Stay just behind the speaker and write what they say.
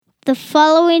The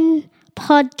following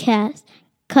podcast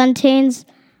contains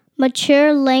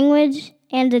mature language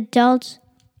and adult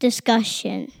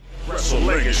discussion.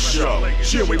 Wrestlingus show.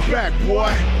 Here we back, boy.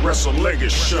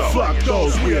 Wrestlingus show. Fuck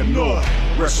those we ignore.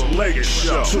 Wrestlingus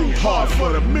show. Too hard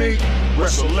for the meat.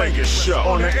 Wrestlingus show.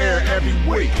 On the air every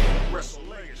week.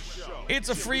 It's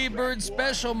a Freebird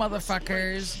special,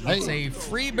 motherfuckers. It's a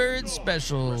Freebird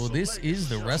special. This is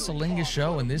the Wrestlingus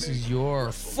show, and this is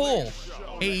your full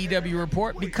AEW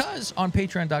report, because on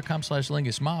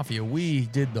patreon.com/Lingus Mafia, we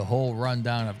did the whole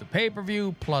rundown of the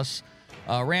pay-per-view plus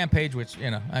Rampage, which,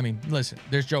 listen,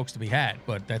 there's jokes to be had,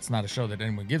 but that's not a show that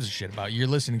anyone gives a shit about. You're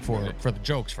listening for the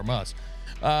jokes from us.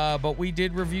 But we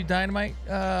did review Dynamite,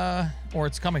 or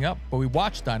it's coming up, but we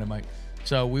watched Dynamite.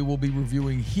 So we will be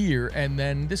reviewing here, and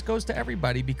then this goes to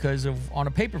everybody because on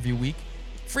a pay-per-view week,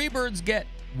 Freebirds get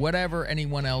whatever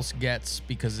anyone else gets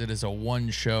because it is a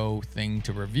one-show thing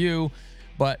to review.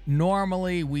 But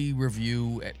normally we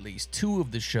review at least 2 of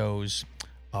the shows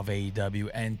of AEW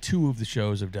and 2 of the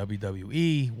shows of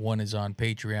WWE. One is on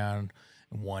Patreon,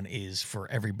 and one is for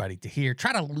everybody to hear.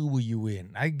 Try to lure you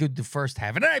in. I do the first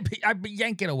half, and I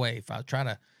yank it away if I try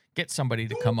to get somebody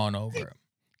to come on over.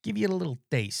 Give you a little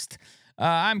taste.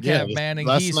 I'm Kev Manning.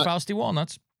 He's Fausty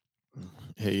Walnuts.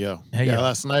 Hey, yo.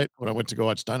 Last night when I went to go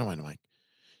watch Dynamite, I'm like,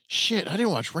 shit, I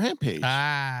didn't watch Rampage. And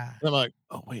I'm like,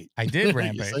 oh, wait. I did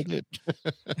Rampage.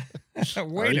 Yes, I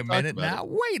did. Wait a minute now.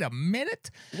 Wait a minute.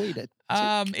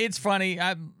 It's funny.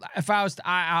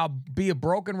 I'll be a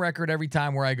broken record every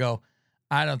time where I go,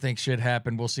 I don't think shit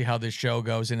happened. We'll see how this show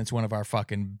goes. And it's one of our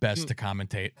fucking best to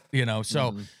commentate,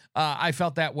 So I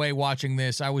felt that way watching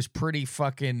this. I was pretty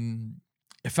fucking...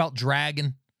 It felt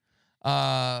dragging.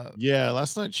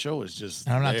 Last night's show was just...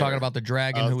 And I'm not talking about the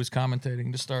dragon who was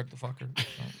commentating to start the fucker.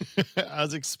 I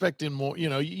was expecting more.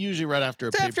 Usually right after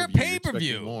a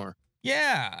pay-per-view. More.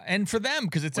 Yeah, and for them,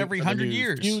 because it's every 100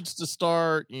 years. Feuds to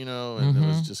start, and it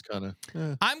was just kind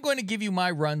of... I'm going to give you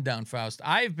my rundown, Faust.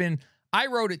 I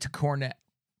wrote it to Cornette.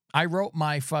 I wrote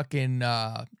my fucking...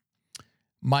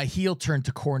 my heel turn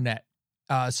to Cornette.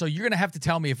 So you're going to have to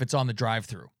tell me if it's on the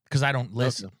drive-thru, because I don't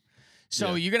listen. Okay.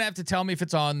 So you're going to have to tell me if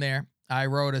it's on there. I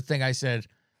wrote a thing. I said,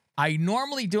 I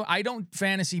normally do. I don't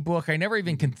fantasy book. I never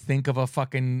even can think of a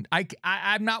fucking...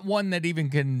 I'm not one that even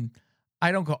can...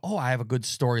 I don't go, I have a good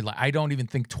storyline. I don't even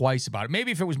think twice about it.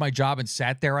 Maybe if it was my job and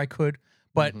sat there, I could.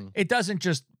 But it doesn't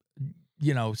just,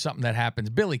 something that happens.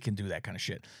 Billy can do that kind of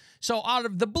shit. So out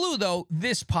of the blue, though,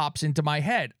 this pops into my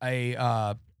head.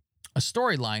 A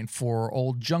storyline for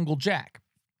old Jungle Jack.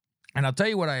 And I'll tell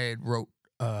you what I had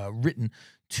written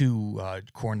to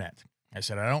Cornette. I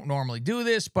said, I don't normally do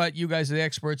this, but you guys are the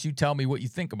experts. You tell me what you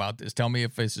think about this. Tell me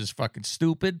if this is fucking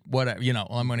stupid, whatever.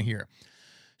 I'm going to hear.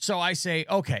 So I say,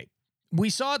 okay, we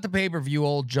saw at the pay-per-view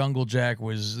old Jungle Jack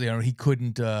was, he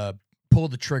couldn't pull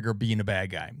the trigger being a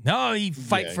bad guy. No, he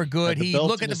fight for good. He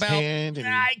look at the belt.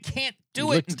 I can't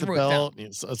do it. Looked at the belt.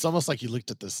 It's almost like he looked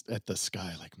at the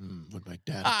sky like, would my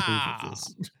dad approve of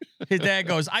this? His dad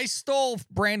goes, I stole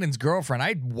Brandon's girlfriend.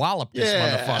 I'd wallop this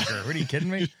motherfucker. What, are you kidding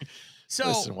me? So,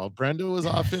 listen, while Brenda was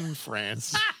off in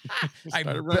France, I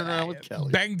started running around with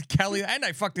Kelly. Banged Kelly, and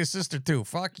I fucked his sister too.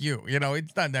 Fuck you. He's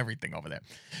done everything over there.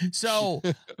 So,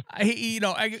 he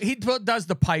does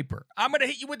the Piper. I'm going to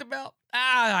hit you with the bell.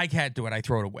 I can't do it. I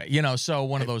throw it away. So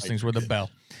one of those things where the bell.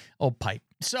 Oh, pipe.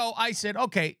 So I said,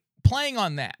 okay, playing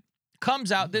on that.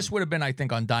 Comes out. This would have been, I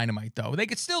think, on Dynamite, though. They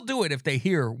could still do it if they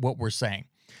hear what we're saying.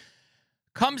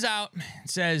 Comes out,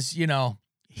 says,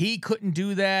 he couldn't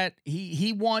do that.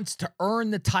 He wants to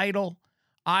earn the title.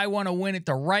 I want to win it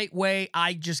the right way.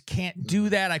 I just can't do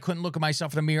that. I couldn't look at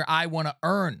myself in the mirror. I want to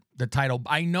earn the title.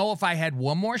 I know if I had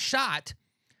one more shot,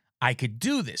 I could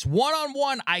do this.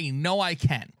 One-on-one, I know I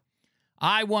can.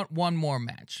 I want one more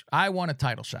match. I want a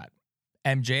title shot.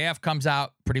 MJF comes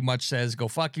out, pretty much says, go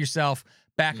fuck yourself.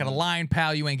 Back of the line,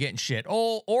 pal, you ain't getting shit.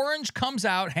 Oh, Orange comes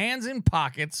out, hands in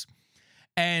pockets,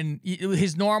 and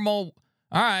his normal...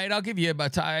 All right, I'll give you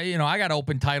about I got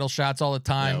open title shots all the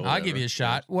time. I'll give you a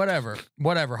shot. Whatever.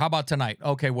 How about tonight?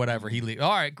 Okay, whatever. He leaves.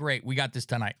 All right, great. We got this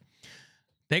tonight.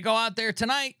 They go out there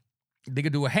tonight. They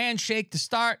could do a handshake to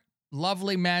start.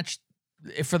 Lovely match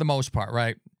for the most part,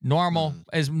 right? Normal.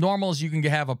 As normal as you can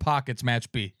have a pockets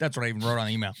match be. That's what I even wrote on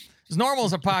the email. As normal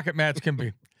as a pocket match can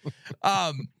be.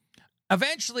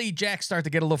 Eventually, Jack starts to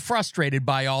get a little frustrated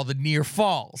by all the near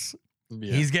falls.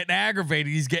 Yeah. He's getting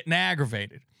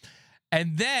aggravated.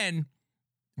 And then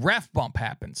ref bump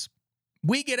happens.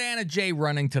 We get Anna Jay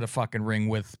running to the fucking ring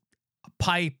with a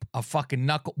pipe, a fucking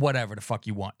knuckle, whatever the fuck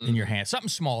you want in your hand. Something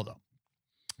small, though.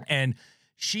 And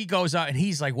she goes out, and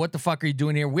he's like, what the fuck are you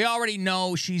doing here? We already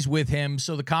know she's with him,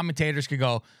 so the commentators could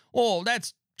go, oh,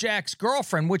 that's Jack's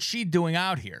girlfriend, what's she doing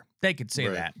out here? They could say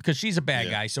that because she's a bad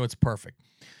guy, so it's perfect.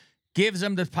 Gives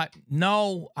him the pipe.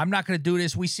 No, I'm not going to do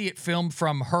this. We see it filmed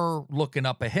from her looking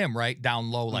up at him, right?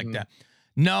 Down low like that.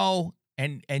 No,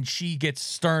 and she gets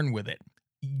stern with it.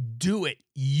 Do it.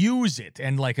 Use it.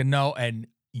 And like a no, and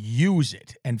use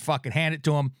it. And fucking hand it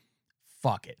to him.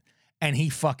 Fuck it. And he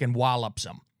fucking wallops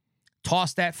him.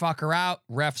 Toss that fucker out.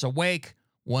 Ref's awake.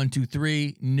 1, 2,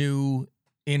 3. New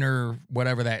inner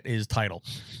whatever that is title.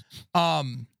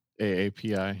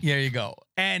 AAPI. There you go.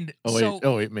 And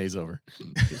wait, May's over.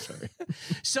 Sorry.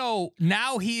 So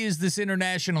now he is this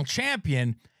international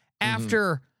champion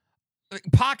after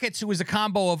Pockets, who is a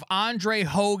combo of Andre,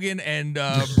 Hogan, and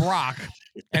Brock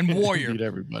and Warrior. Beat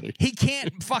everybody. He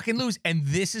can't fucking lose. And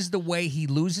this is the way he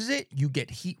loses it. You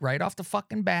get heat right off the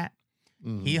fucking bat.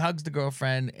 He hugs the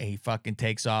girlfriend, and he fucking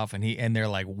takes off, and they're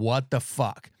like, what the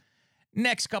fuck?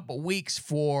 Next couple weeks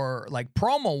for like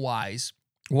promo wise,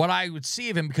 what I would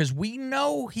see of him, because we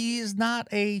know he is not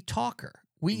a talker.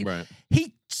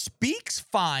 He speaks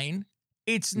fine.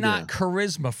 It's not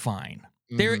charisma fine.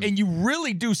 There, and you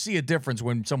really do see a difference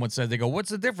when someone says, they go, what's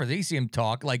the difference? You see him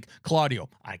talk like Claudio.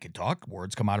 I can talk.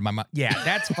 Words come out of my mouth. Yeah,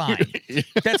 that's fine.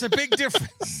 That's a big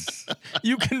difference.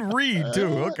 You can read too.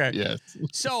 Okay. Yes.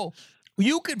 So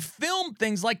you could film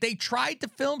things like they tried to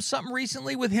film something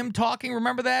recently with him talking.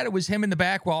 Remember that? It was him in the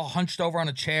back while hunched over on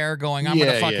a chair going, I'm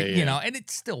going to fucking, you know, and it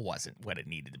still wasn't what it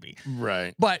needed to be.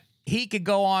 Right. But he could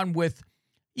go on with,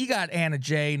 you got Anna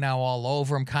Jay now all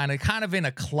over him, kind of in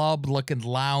a club looking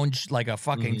lounge, like a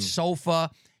fucking sofa.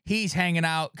 He's hanging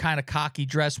out kind of cocky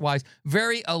dress wise,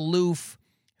 very aloof.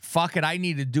 Fuck it, I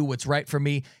need to do what's right for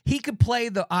me. He could play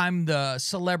the I'm the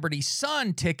celebrity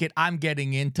son ticket. I'm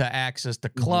getting into access to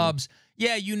clubs.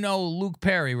 Yeah, you know Luke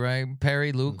Perry, right?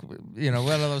 Perry, Luke, you know,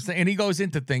 one of those things. And he goes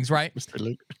into things, right? Mr.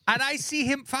 Luke. And I see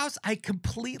him, Faust, I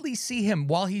completely see him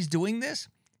while he's doing this,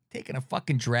 taking a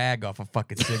fucking drag off a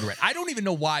fucking cigarette. I don't even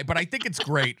know why, but I think it's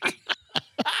great.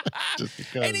 Just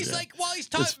because, and he's like, while he's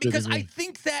talking, because I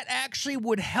think that actually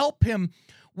would help him,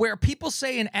 where people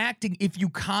say in acting, if you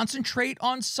concentrate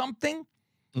on something,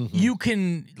 you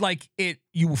can, like,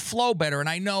 you flow better. And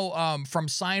I know from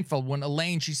Seinfeld, when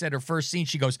Elaine, she said her first scene,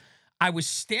 she goes, I was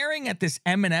staring at this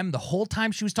M&M the whole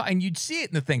time she was talking, and you'd see it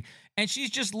in the thing. And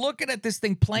she's just looking at this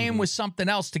thing, playing with something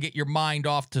else to get your mind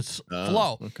off to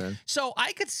flow. Okay. So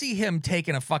I could see him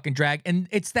taking a fucking drag, and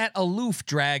it's that aloof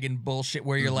dragon bullshit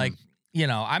where you're like, you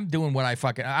know, I'm doing what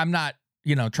I'm not,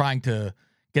 you know, trying to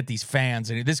get these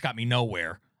fans, and this got me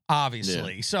nowhere,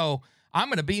 obviously. Yeah. So I'm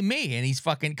going to be me, and he's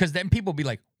fucking, because then people be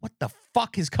like, what the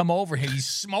fuck has come over him? He's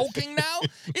smoking now?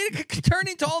 It could turn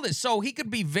into all this. So he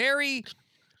could be very...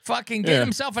 fucking get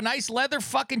himself a nice leather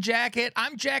fucking jacket.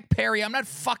 I'm Jack Perry. I'm not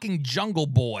fucking Jungle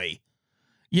Boy.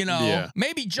 You know,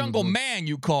 maybe Jungle Man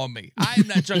you call me. I'm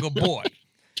not Jungle Boy.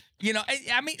 You know,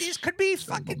 I mean, this could be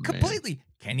fucking completely.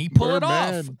 Can he pull it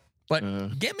off?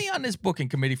 But get me on this booking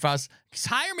committee, Faust.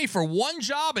 Hire me for one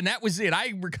job, and that was it. I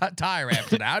got tired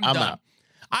after that. I'm done. Out.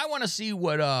 I want to see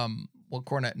what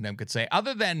Cornette and them could say.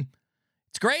 Other than,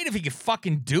 it's great if he could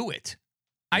fucking do it.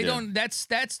 I don't. That's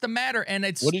the matter, and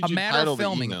it's a matter of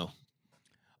filming.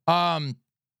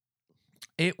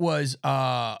 It was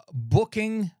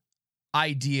booking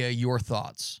idea. Your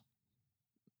thoughts.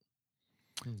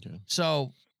 Okay. So,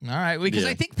 all right, because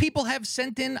I think people have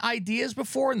sent in ideas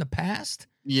before in the past.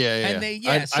 And they so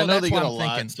I know that's they get what a I'm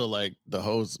lot. thinking. So like the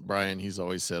host Brian, he's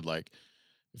always said like,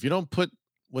 if you don't put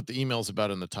what the email's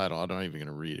about in the title, I'm not even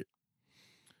gonna read it.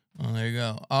 Oh, there you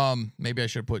go. Maybe I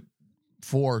should have put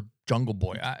for Jungle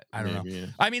Boy. I don't know. Yeah.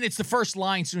 I mean, it's the first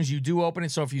line as soon as you do open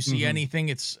it. So if you see anything,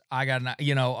 it's I got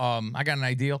an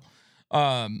ideal.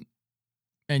 And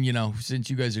you know,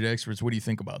 since you guys are the experts, what do you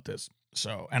think about this?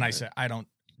 So, and I said I don't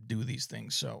do these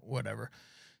things, so whatever.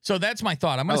 So that's my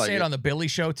thought. I'm gonna say it on the Billy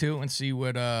show too, and see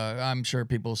what I'm sure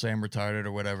people say I'm retarded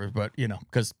or whatever, but you know,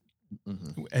 because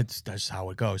that's how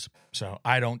it goes. So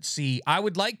I don't see. I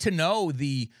would like to know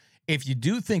if you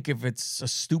do think if it's a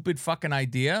stupid fucking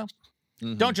idea.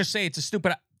 Don't just say it's a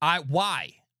stupid.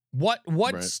 Why?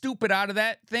 What's stupid out of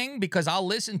that thing? Because I'll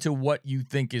listen to what you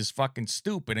think is fucking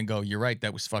stupid and go, you're right,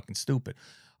 that was fucking stupid.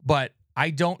 But I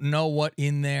don't know what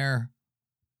in there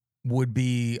would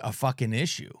be a fucking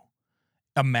issue.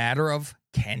 A matter of,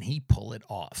 can he pull it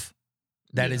off?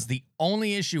 That is the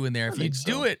only issue in there. If you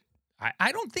do it,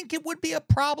 I don't think it would be a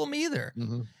problem either.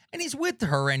 And he's with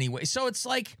her anyway. So it's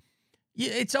like,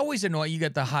 it's always annoying. You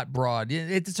get the hot broad.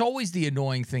 It's always the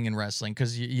annoying thing in wrestling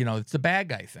because, you know, it's the bad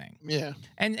guy thing. Yeah.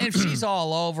 And if she's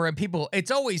all over and people, it's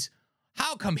always,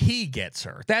 how come he gets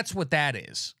her? That's what that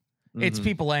is. It's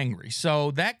people angry.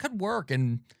 So that could work.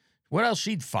 And what else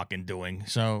she'd fucking doing?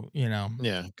 So, Yeah,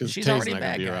 because she's Tay's already not a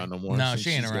gonna bad be guy. around no more. No,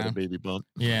 she ain't she's got a around. baby bump.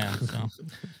 Yeah. So,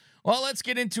 well, let's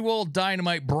get into old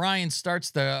Dynamite. Brian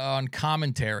starts on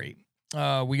commentary.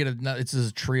 It's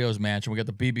a trios match, and we got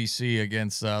the BBC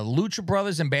against Lucha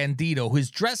Brothers and Bandito,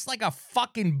 who's dressed like a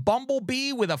fucking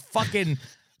bumblebee with a fucking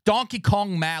Donkey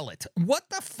Kong mallet. What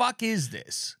the fuck is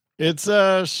this? It's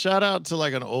a shout out to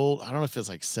like an old, I don't know if it's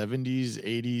like 70s,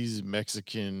 80s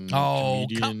Mexican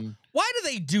comedian. Why do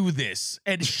they do this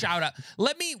and shout out?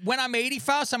 When I'm 80,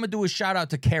 Faust, I'm going to do a shout out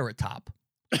to Carrot Top.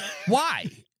 Why?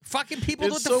 Fucking people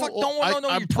what the fuck don't want to know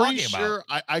what you're talking about.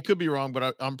 I could be wrong,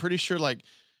 but I'm pretty sure like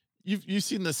you've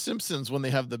seen The Simpsons when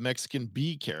they have the Mexican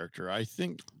bee character. I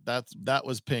think that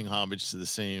was paying homage to the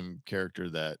same character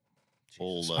that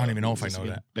old. I don't even know if I know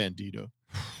that. Bandito.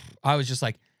 I was just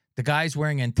like, the guy's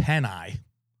wearing antennae.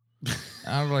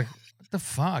 I was like, what the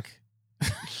fuck?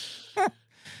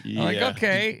 Yeah. I'm like,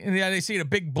 okay. And they see a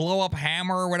big blow up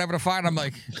hammer or whatever the fuck. And I'm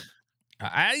like,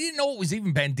 I didn't know it was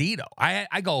even Bandito.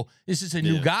 I go, this is a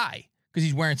new guy because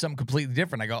he's wearing something completely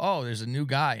different. I go, oh, there's a new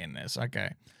guy in this.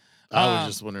 Okay. I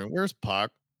was just wondering, where's Pac?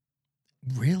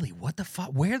 Really? What the fuck?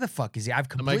 Where the fuck is he? I've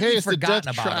completely forgotten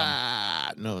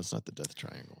about him. No, it's not the Death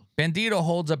Triangle. Bandito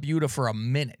holds up Yuta for a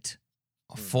minute.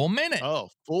 A full minute. Oh,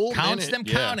 full Counts minute.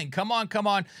 them counting. Come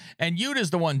on. And Yuta's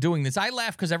the one doing this. I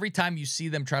laugh because every time you see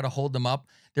them try to hold them up,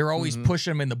 they're always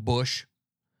pushing him in the bush.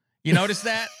 You notice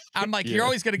that? I'm like, you're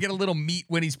always going to get a little meat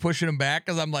when he's pushing him back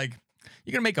because I'm like,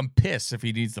 you're going to make him piss if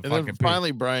he needs to fucking piss.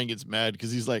 Finally, Brian gets mad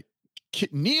because he's like,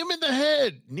 knee him in the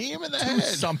head. Knee him in the head. Do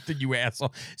something, you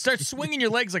asshole. Start swinging your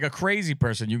legs like a crazy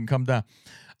person. You can come down.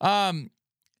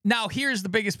 Now, here's the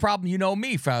biggest problem. You know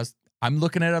me, Faust. I'm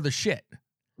looking at other shit.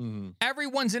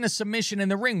 Everyone's in a submission in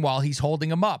the ring while he's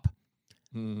holding him up.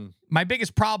 My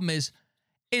biggest problem is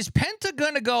Penta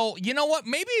going to go, you know what?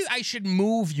 Maybe I should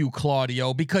move you,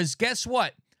 Claudio, because guess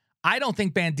what? I don't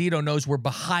think Bandito knows we're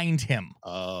behind him.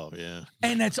 Oh, yeah.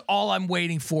 And that's all I'm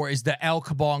waiting for is the El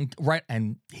Kabong, right?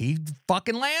 And he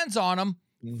fucking lands on him.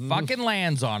 Fucking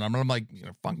lands on him. And I'm like, you're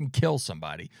gonna fucking kill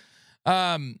somebody.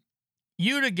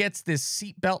 Yuta gets this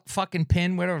seatbelt fucking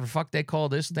pin, whatever the fuck they call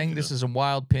this thing. Yeah. This is a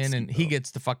wild pin, and he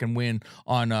gets the fucking win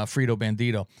on Frito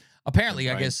Bandito. Apparently,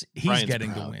 I guess Brian's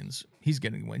getting the wins. He's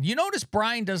getting the win. You notice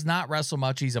Brian does not wrestle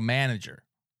much. He's a manager.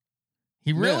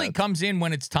 He really comes in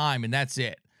when it's time, and that's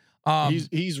it.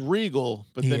 He's regal,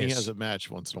 but then he has a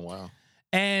match once in a while.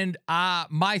 And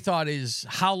my thought is,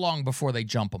 how long before they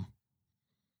jump him?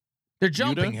 They're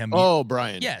jumping him. Oh,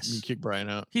 Brian. Yes. You kick Brian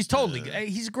out. He's totally good.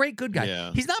 He's a great good guy.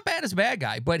 Yeah. He's not bad as a bad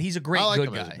guy, but he's a great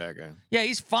good guy. As a bad guy. Yeah,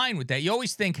 he's fine with that. You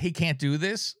always think he can't do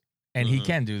this, and he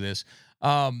can do this.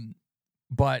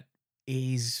 But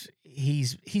he's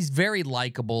very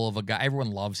likable of a guy.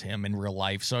 Everyone loves him in real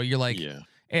life. So you're like,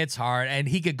 it's hard. And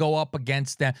he could go up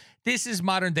against them. This is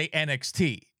modern day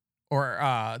NXT or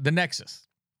the Nexus.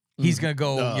 He's going to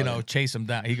go, chase him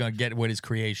down. He's going to get with his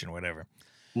creation, whatever.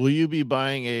 Will you be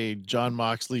buying a John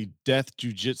Moxley Death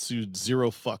Jiu-Jitsu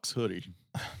Zero Fucks hoodie?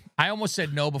 I almost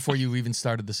said no before you even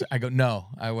started this. I go, no,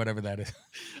 whatever that is.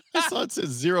 I saw it says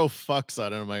Zero Fucks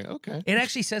on it. I'm like, okay. It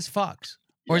actually says fucks.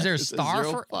 Or is there a star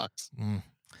for fucks?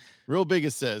 Real big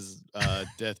it says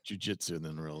Death Jiu-Jitsu, and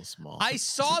then real small. I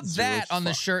saw that on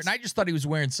the shirt, and I just thought he was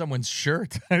wearing someone's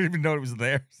shirt. I didn't even know it was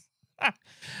theirs.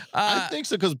 I think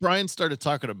so, because Brian started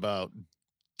talking about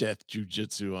Death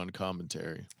Jiu-Jitsu on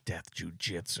commentary. Death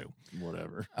Jiu-Jitsu.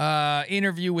 Whatever.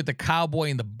 Interview with the Cowboy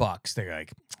and the Bucks. They're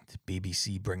like, the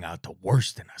BBC bring out the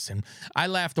worst in us. And I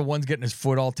laughed the one's getting his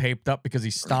foot all taped up because he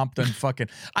stomped on fucking...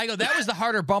 I go, that was the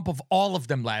harder bump of all of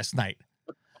them last night.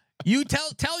 You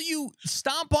tell you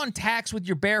stomp on tacks with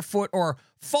your bare foot or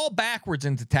fall backwards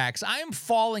into tacks. I am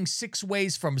falling 6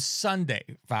 ways from Sunday,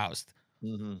 Faust.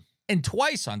 And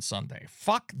twice on Sunday.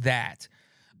 Fuck that.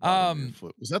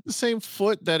 Was that the same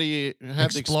foot that he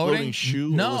had the exploding shoe?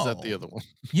 No. Or was that the other one?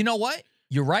 You know what?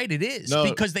 You're right, it is. No.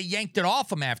 Because they yanked it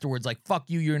off him afterwards. Like, fuck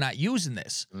you, you're not using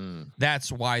this.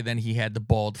 That's why then he had the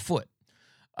bald foot.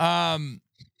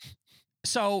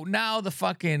 So now the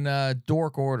fucking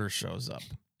Dork Order shows up.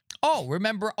 Oh,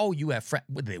 remember? Oh, you have friends.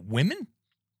 Were they women?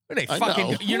 Are they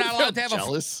fucking? You're not allowed to have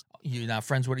jealous. You're not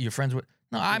friends with. You're friends with.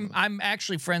 No, I'm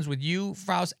actually friends with you,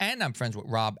 Faust, and I'm friends with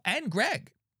Rob and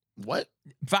Greg. What?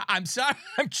 I'm sorry,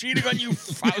 I'm cheating on you,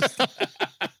 Faust.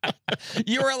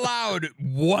 You're allowed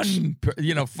one.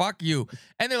 Fuck you.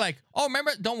 And they're like, oh,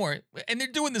 remember? Don't worry. And they're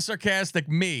doing the sarcastic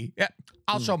me. Yeah,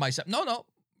 I'll show myself. No,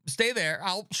 stay there.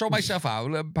 I'll show myself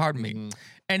out. Pardon me.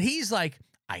 And he's like,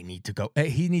 I need to go.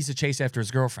 He needs to chase after his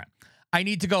girlfriend. I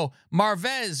need to go.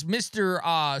 Marvez,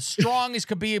 Mr. Strong as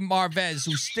could be Marvez,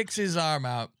 who sticks his arm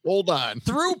out. Hold on.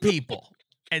 Through people.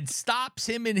 and stops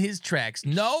him in his tracks.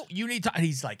 No, you need to.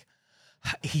 He's like,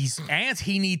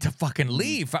 he need to fucking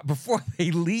leave before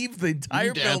they leave the entire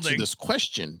you need to answer building. this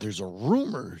question. There's a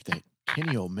rumor that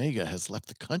Kenny Omega has left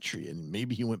the country and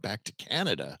maybe he went back to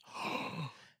Canada.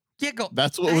 Yeah, go.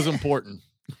 That's what was important.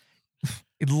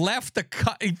 He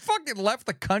fucking left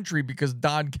the country because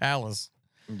Don Callis.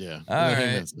 Yeah. All right.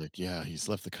 Heyman's like, yeah, he's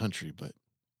left the country, but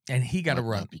And he got to might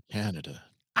run. not be Canada.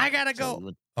 I gotta So go.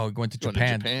 he He went to going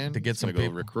Japan to get He's some gonna go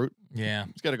people. recruit. Yeah.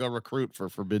 He's got to go recruit for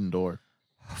Forbidden Door.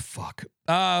 Oh, fuck.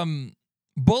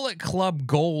 Bullet Club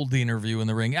Gold interview in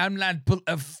the ring. I'm not.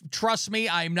 Trust me,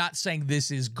 I'm not saying this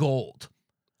is gold.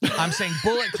 I'm saying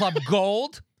Bullet Club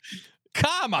Gold.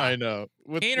 Come on. I know.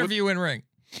 Interview in ring.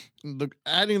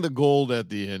 Adding the gold at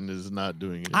the end is not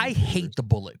doing it. I hate the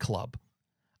Bullet Club.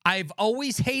 I've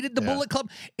always hated the Bullet Club.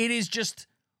 It is just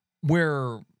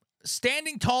we're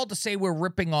standing tall to say we're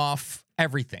ripping off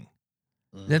everything.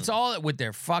 That's all with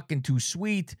their fucking too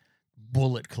sweet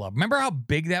Bullet Club. Remember how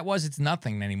big that was? It's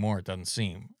nothing anymore. It doesn't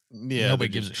seem. Yeah, Nobody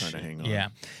they're gives a just trying shit. to hang on. Yeah,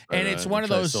 and it's one of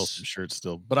try to those. sell some shirts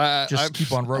still, but I Just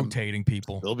keep on rotating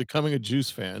people. Still becoming a Juice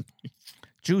fan.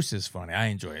 Juice is funny. I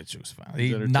enjoy it. Juice fan.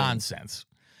 entertaining. Nonsense.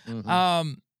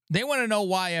 They want to know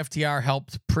why FTR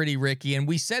helped Pretty Ricky, and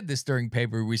we said this during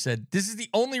paper. We said this is the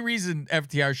only reason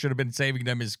FTR should have been saving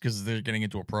them is because they're getting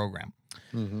into a program.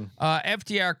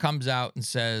 FTR comes out and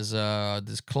says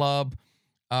this club.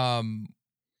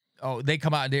 They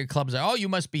come out. Their club's like, oh, you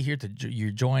must be here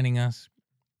you're joining us.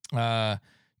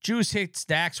 Juice hits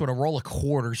Dax with a roll of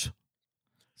quarters.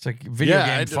 It's like video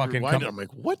game fucking. I'm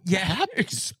like, what?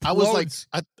 happened? I was like,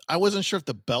 I wasn't sure if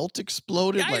the belt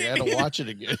exploded. Like I had to watch it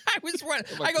again. I was running.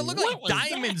 Like, I go, look what like was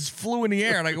diamonds flew in the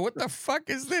air, and I go, what the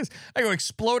fuck is this? I go,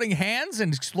 exploding hands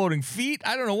and exploding feet.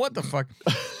 I don't know what the fuck.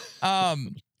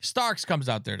 Starks comes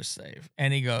out there to save,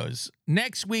 and he goes,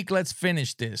 next week, let's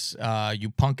finish this,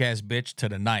 you punk ass bitch, to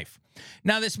the knife.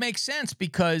 Now this makes sense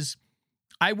because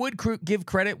I would give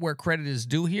credit where credit is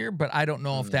due here, but I don't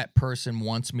know if that person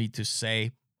wants me to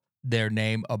say their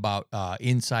name about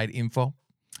inside info,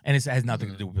 and it has nothing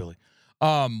to do with Billy.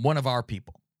 One of our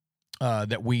people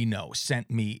that we know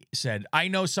said, I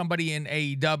know somebody in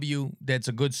AEW that's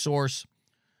a good source,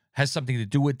 has something to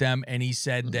do with them, and he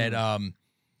said that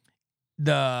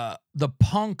the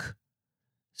punk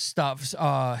stuff,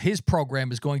 his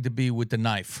program is going to be with the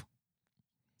knife.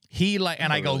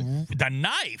 I go, the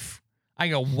knife? I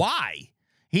go, why?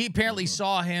 He apparently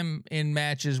saw him in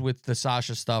matches with the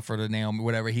Sasha stuff or the Naomi,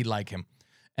 whatever. He'd like him.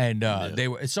 And they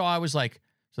were, so I was like,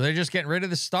 so they're just getting rid of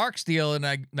the Starks deal. And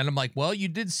then I'm like, well, you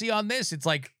did see on this. It's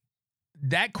like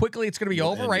that quickly it's going to be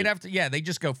over right after. Yeah, they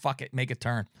just go, fuck it, make a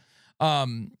turn.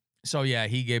 So yeah,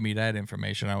 he gave me that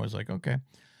information. I was like, okay.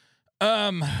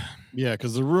 Yeah,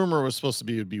 because the rumor was supposed to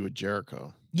be would be with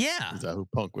Jericho. Yeah. Is that who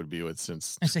Punk would be with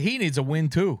since? I said he needs a win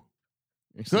too.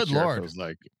 Good Lord. Jericho's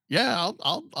like, yeah,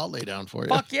 I'll lay down for you.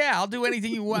 Fuck yeah, I'll do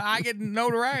anything you want. I get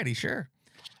notoriety, sure.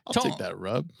 I'll take that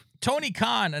rub. Tony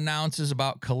Khan announces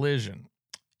about Collision.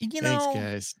 You know, thanks,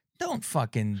 guys. Don't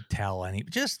fucking tell any.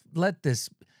 Just let this.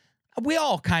 We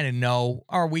all kind of know,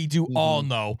 or we do all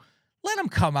know. Let them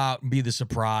come out and be the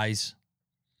surprise.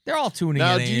 They're all tuning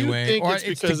Now, in do you anyway, think or it's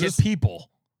it's to because get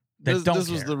people that This don't was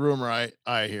care. the rumor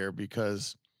I hear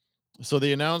because so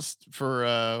they announced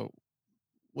for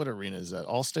what arena is that?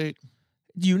 Allstate?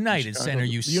 United Chicago? Center,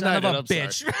 you United, son of a I'm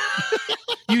bitch.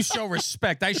 You show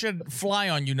respect. I should fly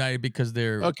on United because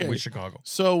they're with Chicago.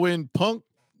 So when Punk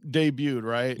debuted,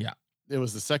 right? Yeah. It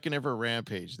was the second ever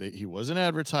Rampage. He wasn't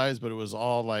advertised, but it was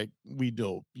all like, we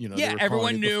dope. You know, Yeah,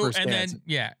 everyone knew. And then,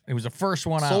 it was the first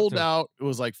one sold out. It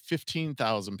was like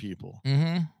 15,000 people.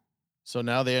 Mm-hmm. So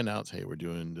now they announced, hey, we're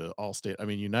doing the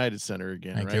United Center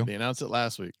again, Thank right? you. They announced it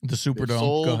last week. The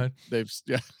Superdome. Go ahead.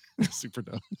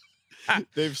 Superdome.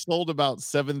 They've sold about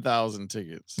 7,000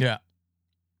 tickets. Yeah.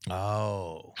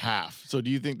 Oh. Half. So do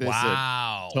you think they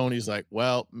said, Tony's like,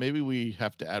 well, maybe we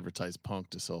have to advertise Punk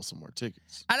to sell some more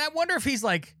tickets? And I wonder if he's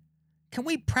like, can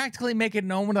we practically make it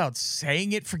known without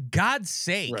saying it? For God's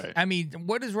sake. Right. I mean,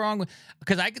 what is wrong with,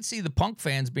 because I could see the Punk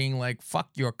fans being like, fuck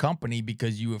your company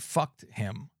because you have fucked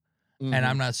him. And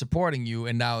I'm not supporting you.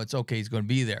 And now it's okay. He's going to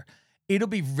be there. It'll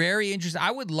be very interesting.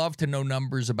 I would love to know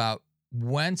numbers about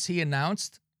once he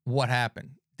announced what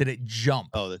happened. Did it jump?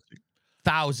 Oh, that's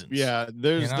thousands. Yeah,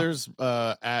 there's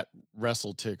at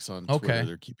WrestleTix on Twitter. Okay.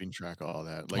 They're keeping track of all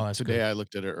that. Like that's today, good. I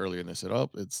looked at it earlier and they said,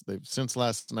 they've since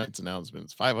last night's announcement,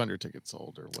 it's 500 tickets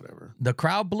sold or whatever. The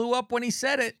crowd blew up when he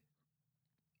said it.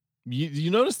 You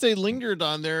notice they lingered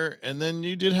on there, and then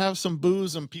you did have some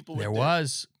boos and people. There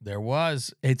was.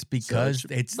 It's because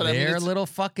it's their little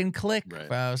fucking clique, right.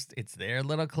 Faust. It's their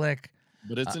little clique.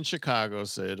 But it's in Chicago,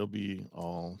 so it'll be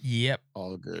all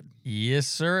good. Yes,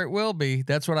 sir, it will be.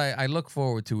 That's what I look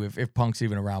forward to if Punk's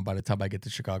even around by the time I get to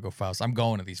Chicago, Faust. I'm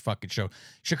going to these fucking shows.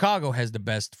 Chicago has the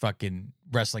best fucking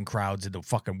wrestling crowds in the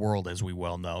fucking world, as we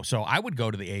well know. So I would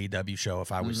go to the AEW show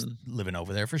if I was living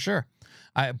over there for sure.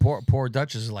 Poor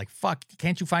Duchess is like, fuck,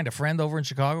 can't you find a friend over in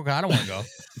Chicago? I don't want to go.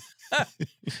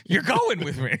 You're going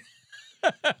with me.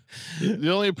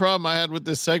 The only problem I had with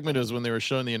this segment is when they were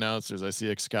showing the announcers, I see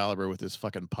Excalibur with his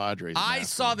fucking Padres. I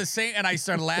saw the same, and I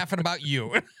started laughing about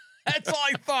you. That's all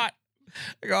I thought.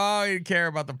 Like, oh, I didn't care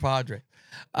about the Padres.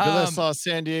 Because I saw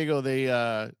San Diego, they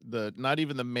not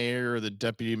even the mayor or the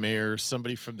deputy mayor,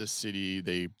 somebody from the city,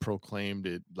 they proclaimed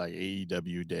it like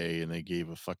AEW Day, and they gave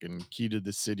a fucking key to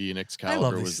the city, and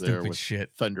Excalibur was there with shit.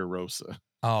 Thunder Rosa.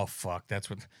 Oh, fuck. That's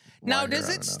what. Now, does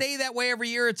it stay that way every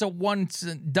year? It's a once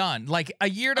and done. Like a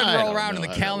year doesn't roll around and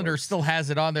the calendar still has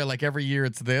it on there. Like every year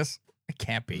it's this. It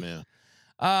can't be.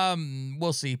 Yeah.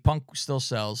 We'll see. Punk still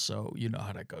sells, so you know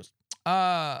how that goes.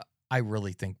 I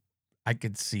really think I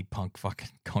could see Punk fucking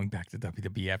going back to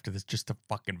WWE after this just to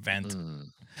fucking vent.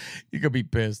 You could be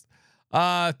pissed.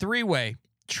 Three-way.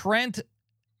 Trent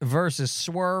versus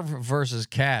Swerve versus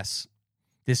Cass.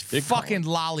 This big fucking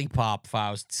lollipop,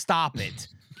 Faust. Stop it.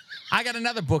 I got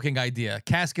another booking idea.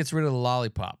 Cass gets rid of the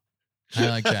lollipop. I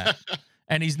like that.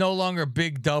 And he's no longer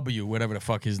Big W, whatever the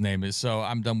fuck his name is. So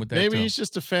I'm done with that. Maybe he's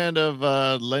just a fan of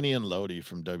Lenny and Lodi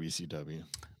from WCW.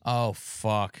 Oh,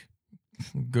 fuck.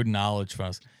 Good knowledge,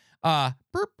 Faust. Burp,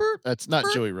 burp, That's not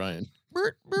burp, Joey Ryan.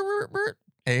 Burp, burp, burp, burp.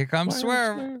 Here comes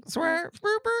Swerve. Burp,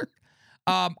 burp.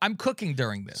 I'm cooking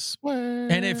during this.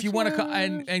 And if you want to,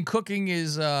 and cooking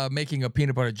is making a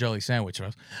peanut butter jelly sandwich.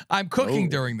 Faust. I'm cooking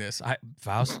during this.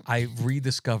 Faust, I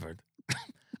rediscovered.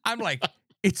 I'm like,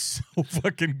 it's so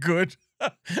fucking good.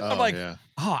 I'm like,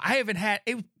 I haven't had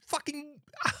it fucking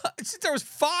since I was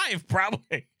 5,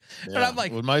 probably. Yeah. But I'm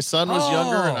like, when my son was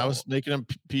younger and I was making him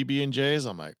PB&Js,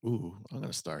 I'm like, ooh, I'm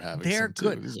gonna start having. They're some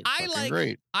good. Too. These are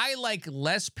great. I like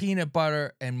less peanut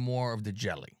butter and more of the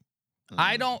jelly.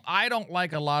 I don't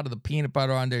like a lot of the peanut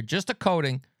butter on there. Just a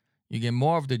coating. You get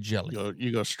more of the jelly.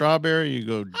 You go strawberry. You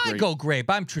go grape. I go grape.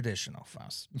 I'm traditional,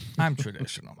 Faust. I'm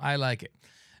traditional. I like it.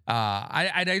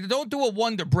 I don't do a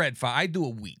Wonder Bread. I do a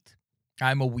wheat.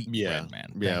 I'm a wheat bread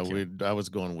man. Yeah, I was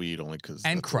going wheat only because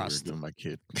and crust. What we were doing my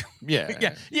kid.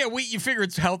 Yeah, wheat. You figure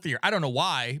it's healthier. I don't know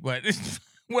why, but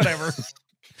whatever.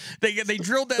 They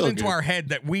drilled that into our head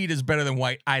that wheat is better than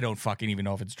white. I don't fucking even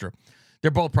know if it's true. They're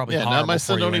both probably horrible. Now my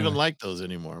son don't anyway. even like those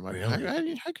anymore. I'm like,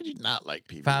 really? How could you not like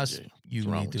PB&J? Faust, you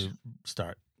need to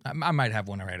start. I might have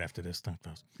one right after this.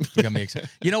 You got me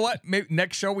excited. You know what? Maybe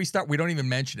next show we start, we don't even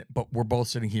mention it, but we're both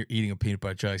sitting here eating a peanut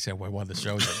butter jelly sandwich while the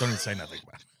show's up. Don't even say nothing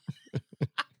about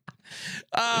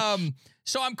it.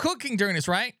 So I'm cooking during this,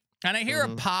 right? And I hear a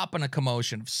pop and a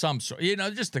commotion of some sort,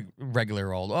 just a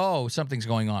regular old, something's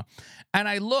going on. And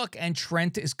I look, and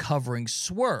Trent is covering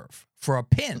Swerve for a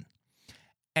pin.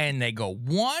 And they go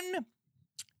 1,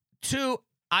 2.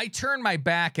 I turn my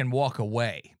back and walk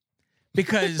away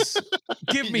because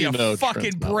give me a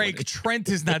fucking break. Trent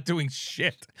is not doing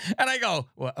shit. And I go,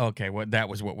 well, okay, that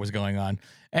was what was going on.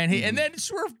 And and then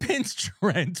Swerve pins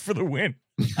Trent for the win.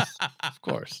 Of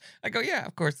course. I go, yeah,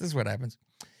 of course. This is what happens.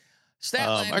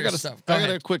 I got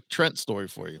a quick Trent story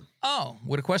for you. Oh,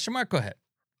 with a question mark? Go ahead.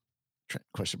 Trent,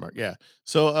 question mark. Yeah.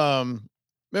 So,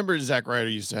 remember Zack Ryder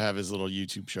used to have his little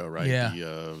YouTube show, right? Yeah.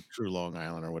 The True Long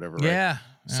Island or whatever, yeah. right?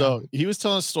 So he was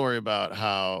telling a story about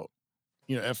how,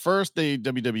 at first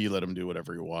WWE let him do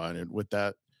whatever he wanted with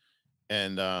that.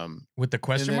 And with the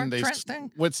question mark Trent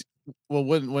thing?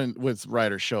 When with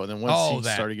Ryder's show. And then once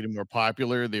he started getting more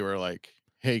popular, they were like,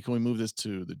 hey, can we move this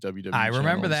to the WWE? I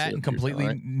remember that and completely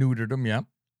neutered him, yeah.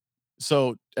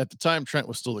 So at the time, Trent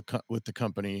was still with the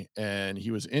company and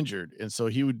he was injured. And so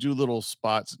he would do little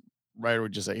spots. Ryder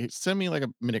would just say, hey, send me like a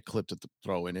minute clip to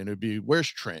throw in. And it would be, where's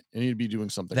Trent? And he'd be doing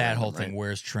something. That whole thing,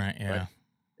 where's Trent? Yeah. Right?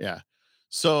 Yeah.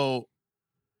 So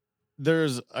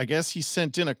I guess he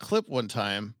sent in a clip one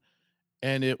time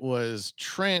and it was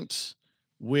Trent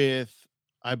with,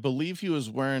 I believe he was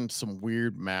wearing some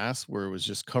weird mask where it was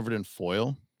just covered in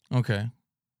foil. Okay.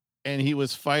 And he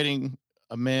was fighting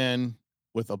a man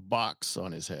with a box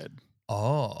on his head.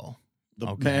 Oh.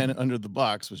 The man under the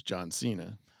box was John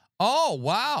Cena. Oh,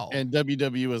 wow. And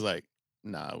WWE was like,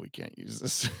 nah, we can't use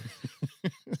this.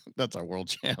 That's our world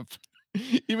champ.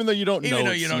 Even though you don't know. Even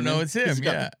though you don't know it's him,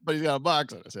 But he's got a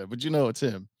box on his head, but you know it's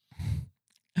him.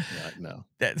 Like, no.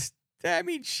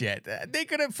 Shit. They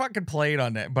could have fucking played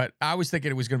on that, but I was thinking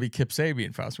it was going to be Kip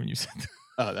Sabian, Faust, when you said that.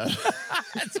 Oh,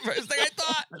 that's the first thing I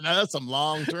thought. Now that's some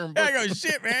long-term. I go,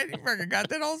 shit, man. You fucking got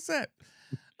that all set.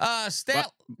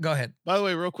 Go ahead. By the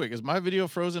way, real quick, is my video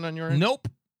frozen on your end? Nope.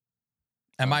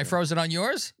 Am I frozen on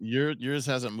yours? Yours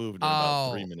hasn't moved in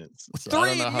about 3 minutes. So 3 I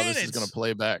don't know how minutes? this is going to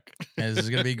play back. This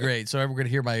is going to be great. So everyone can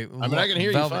hear my I can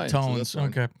hear you velvet fine, so tones. that's fine.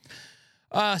 Okay.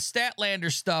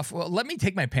 Statlander stuff. Well, let me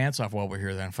take my pants off while we're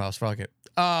here then, Faust. Fuck it.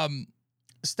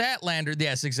 Statlander.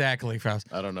 Yes, exactly, Faust.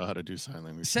 I don't know how to do sign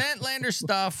language. Statlander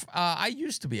stuff. I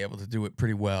used to be able to do it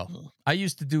pretty well. I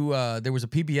used to do, there was a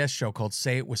PBS show called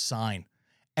Say It With Sign.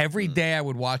 Every day I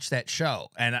would watch that show,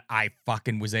 and I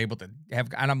fucking was able to have,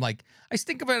 and I'm like, I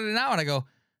think about it now, and I go,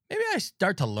 maybe I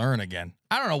start to learn again.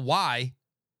 I don't know why,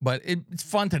 but it's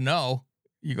fun to know.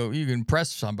 You can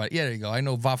impress somebody. Yeah, there you go. I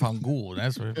know Vafangul.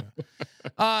 That's what.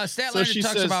 Statlander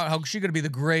talks about how she's gonna be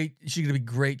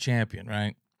great champion,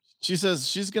 right? She says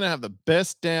she's gonna have the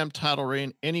best damn title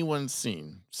reign anyone's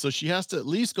seen. So she has to at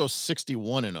least go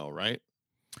 61-0, right?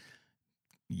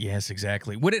 Yes,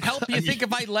 exactly. Would it help, you think,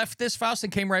 if I left this, Faust,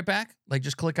 and came right back? Like,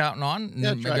 just click out and on? And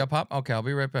Yeah, maybe I'll pop? Okay, I'll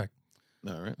be right back.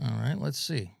 All right. All right, let's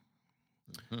see.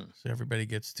 So everybody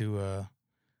gets to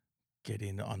get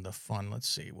in on the fun. Let's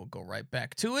see. We'll go right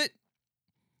back to it.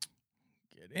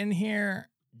 Get in here.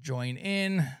 Join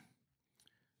in.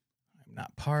 I'm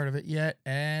not part of it yet.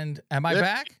 And am I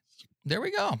back? There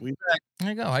we go. We back.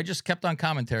 There you go. I just kept on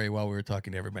commentary while we were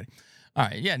talking to everybody. All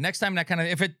right. Yeah. Next time, that kind of,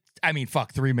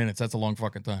 3 minutes. That's a long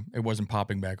fucking time. It wasn't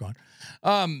popping back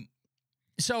on.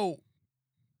 So,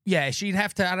 yeah, she'd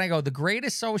have to, and I go, the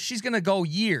greatest. So she's going to go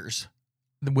years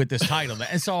with this title.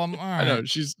 And so I'm, all right. I know.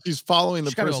 She's following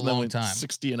the person that went time.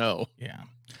 60-0.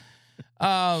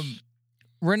 Yeah.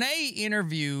 Renee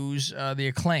interviews the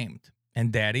Acclaimed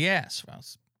and Daddy Ass.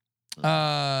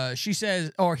 She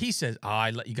says, or he says,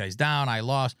 I let you guys down. I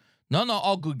lost. No,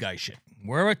 all good guy shit.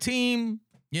 We're a team.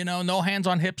 No hands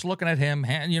on hips looking at him.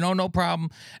 No problem.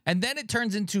 And then it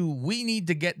turns into, we need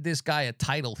to get this guy a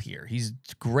title here. He's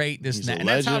great. He's and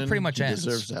that's how it pretty much ends. He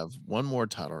deserves to have one more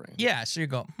title reign. Yeah. So you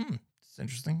go, it's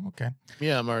interesting. Okay.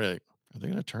 Yeah, I'm already like, are they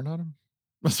going to turn on him?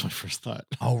 That's my first thought.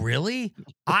 Oh, really?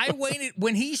 I waited.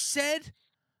 When he said,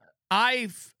 I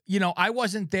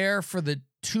wasn't there for the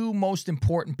two most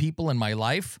important people in my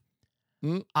life.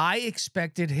 I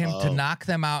expected him to knock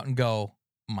them out and go,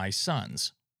 my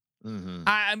sons.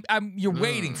 Mm-hmm. You're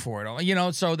waiting for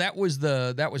it, so that was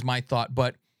my thought,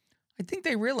 but I think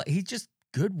they realize he's just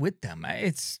good with them.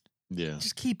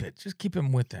 Just keep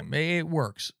him with them. It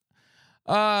works.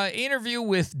 Interview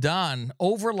with Don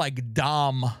over like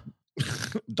Dom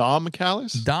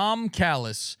Callis. Dom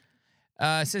Callis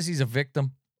says he's a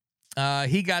victim.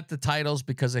 He got the titles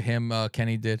because of him.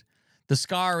 Kenny did. The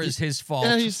scar is his fault.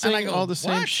 Yeah, he's saying all the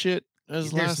same shit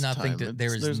as there's last nothing time.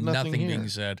 There's nothing being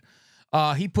said.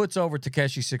 He puts over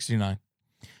Takeshi 69.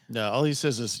 No, all he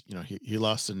says is, he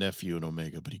lost a nephew in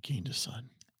Omega, but he gained a son.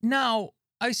 Now,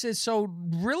 I said, so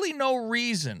really no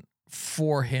reason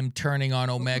for him turning on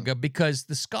Omega because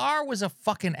the scar was a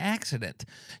fucking accident.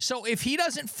 So if he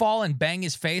doesn't fall and bang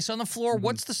his face on the floor,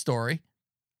 what's the story?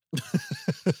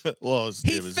 Well,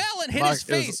 he fell and hit his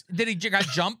face. Did he got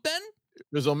jumped then?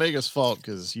 It was Omega's fault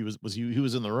because he was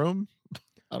in the room.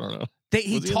 I don't know.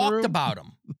 He talked about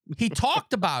him. He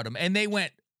talked about him, and they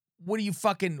went, "What are you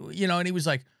fucking?" And he was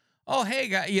like, "Oh, hey,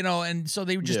 guy," and so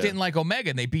they just didn't like Omega,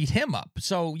 and they beat him up.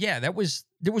 So yeah, there was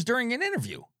during an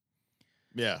interview.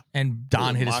 Yeah, and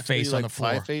Don hit his face on the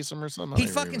floor. Face him or something. He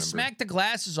fucking smacked the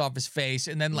glasses off his face,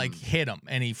 and then hit him,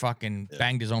 and he fucking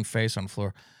banged his own face on the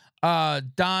floor.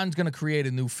 Don's gonna create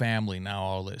a new family now.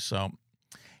 All this, so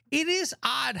it is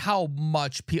odd how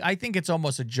much I think it's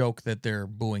almost a joke that they're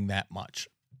booing that much.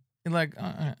 Like,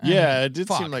 it did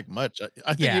seem like much.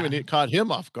 I think even it caught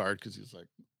him off guard because he's like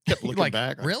kept looking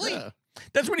back. Really? Yeah.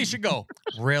 That's when he should go.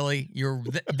 Really? You're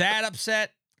that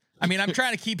upset? I mean, I'm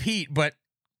trying to keep heat, but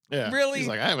really? He's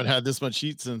like, I haven't had this much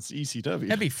heat since ECW.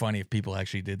 That'd be funny if people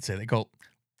actually did say, they go,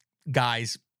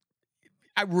 guys,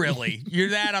 you're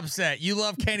that upset. You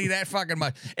love Kenny that fucking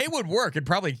much. It would work. It'd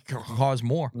probably cause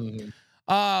more. Mm-hmm.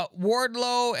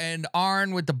 Wardlow and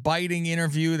Arn with the biting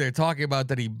interview. They're talking about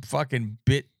that he fucking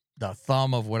bit the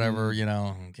thumb of whatever,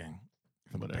 okay,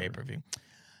 for the pay-per-view.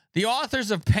 The Authors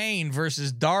of Pain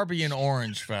versus Darby and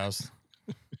Orange, Faust.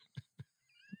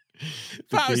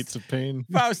 Gates of Pain.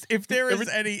 Faust, if there is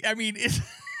any, I mean,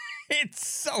 it's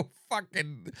so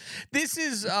fucking, this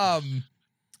is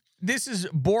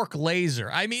Bork Laser.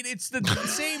 I mean, it's the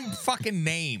same fucking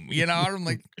name, I'm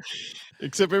like.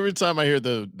 Except every time I hear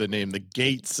the name, the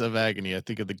Gates of Agony, I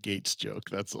think of the Gates joke.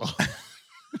 That's all.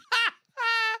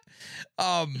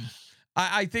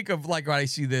 I think of like when I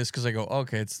see this because I go,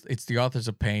 okay, it's the Authors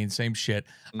of Pain, same shit.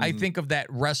 I think of that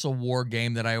Wrestle War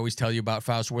game that I always tell you about,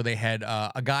 Faust, where they had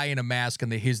a guy in a mask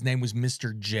and his name was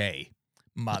Mr. J.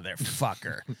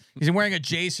 Motherfucker. He's wearing a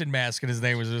Jason mask and his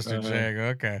name was Mr. Jag.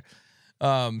 Okay.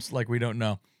 It's like we don't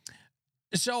know.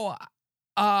 So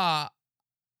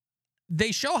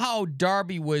they show how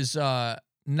Darby was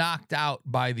knocked out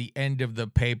by the end of the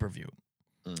pay-per-view.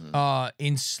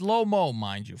 In slow-mo,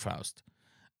 mind you, Faust.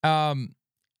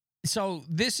 So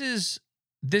this is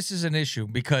an issue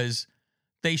because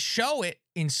they show it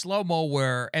in slow-mo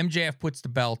where MJF puts the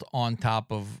belt on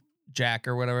top of Jack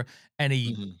or whatever, and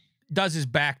he does his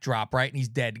backdrop, right? And he's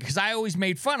dead. Because I always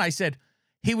made fun. I said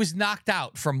he was knocked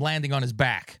out from landing on his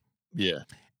back. Yeah.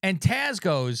 And Taz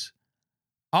goes,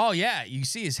 oh, yeah, you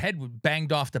see his head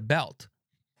banged off the belt.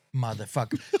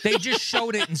 Motherfucker. They just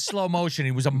showed it in slow motion.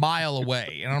 He was a mile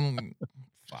away. And I'm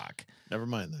fuck. Never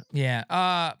mind that.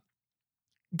 Yeah.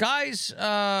 Guys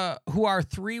who are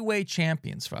three-way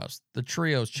champions, Faust, the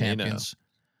trios champions,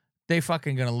 they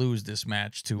fucking gonna lose this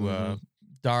match to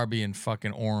Darby and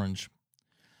fucking Orange.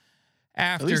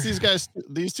 After, at least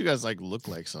these two guys like look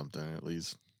like something. At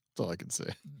least that's all I can say.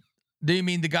 Do you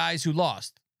mean the guys who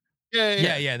lost?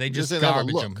 Yeah. They just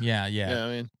garbage them. Yeah.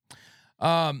 I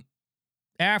mean,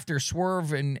 after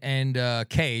Swerve and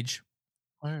Cage,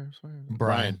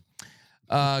 Brian,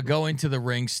 go into the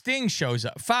ring. Sting shows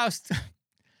up. Faust,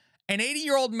 an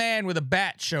 80-year-old man with a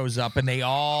bat shows up, and they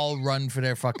all run for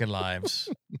their fucking lives.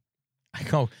 I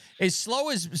go, as slow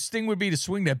as Sting would be to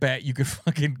swing that bat, you could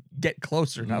fucking get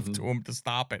closer enough to him to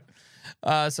stop it.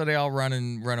 So they all run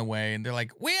away, and they're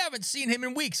like, we haven't seen him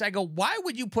in weeks. I go, why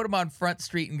would you put him on Front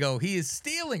Street and go, he is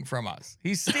stealing from us?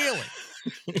 He's stealing.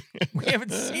 We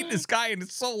haven't seen this guy in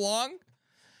so long.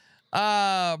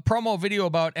 Promo video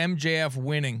about MJF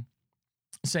winning,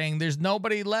 saying there's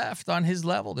nobody left on his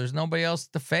level. There's nobody else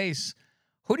to face.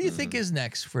 Who do you think is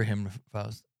next for him,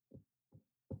 Faust?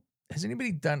 Has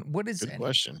anybody done what is good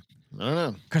question? I don't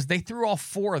know. Because they threw all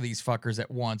four of these fuckers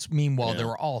at once. Meanwhile, they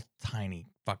were all tiny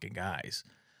fucking guys.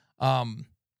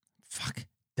 Fuck.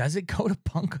 Does it go to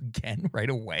Punk again right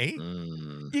away?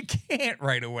 You can't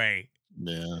right away.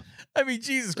 Yeah. I mean,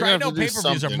 Jesus Christ. I know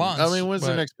pay-per-views are months. I mean, when's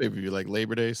the next pay-per-view? Like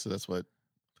Labor Day? So that's what,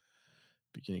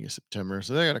 beginning of September.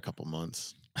 So they got a couple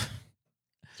months.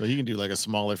 So he can do like a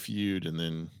smaller feud and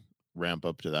then ramp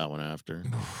up to that one after.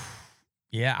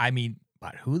 Yeah, I mean,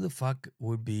 but who the fuck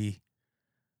would be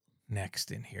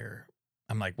next in here?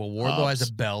 I'm like, well, Wardlow has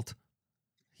a belt.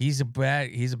 He's a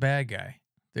bad guy.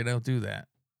 They don't do that.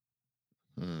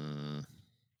 I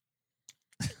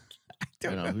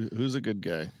don't know. Who's a good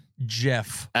guy?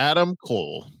 Jeff. Adam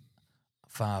Cole.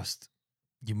 Faust.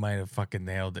 You might have fucking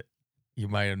nailed it.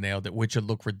 Which would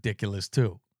look ridiculous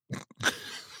too.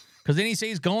 Because then he says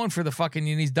he's going for the fucking,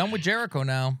 and he's done with Jericho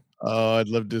now. Oh, I'd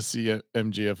love to see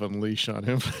MJF unleash on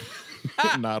him.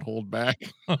 Not hold back.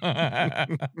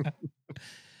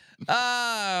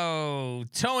 Oh,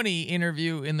 Tony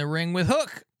interview in the ring with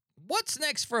Hook. What's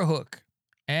next for Hook?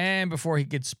 And before he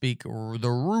could speak, the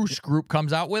Roosh group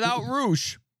comes out without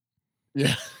Roosh.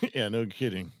 Yeah, no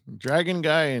kidding. Dragon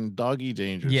Guy and Doggy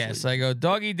Dangerously. Yes, I go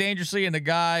Doggy Dangerously and the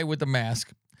guy with the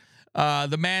mask.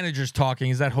 The manager's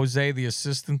talking. Is that Jose, the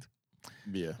assistant?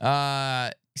 Yeah.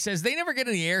 He says they never get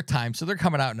any airtime, so they're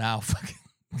coming out now.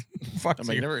 Fuck I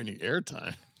mean, never any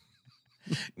airtime.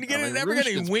 Never get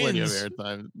any wins.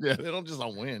 Airtime. Yeah, they don't just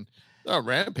win. They don't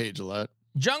rampage a lot.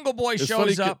 Jungle Boy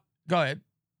shows up. Go ahead.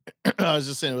 I was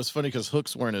just saying it was funny because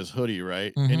Hook's wearing his hoodie,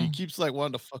 right? And he keeps like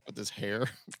wanting to fuck with his hair,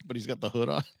 but he's got the hood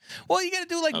on. Well, you got to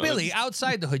do like Billy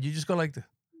outside the hood. You just go like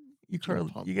you curl,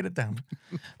 you get it down.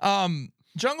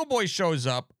 Jungle Boy shows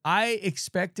up. I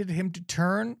expected him to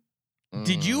turn.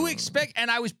 Did you expect?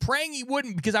 And I was praying he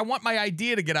wouldn't because I want my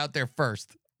idea to get out there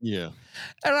first. Yeah.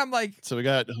 And I'm like, so we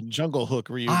got Jungle Hook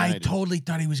reunited. I totally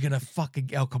thought he was gonna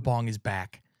fucking El Kabong his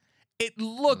back. It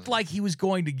looked like he was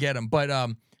going to get him, but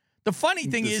the funny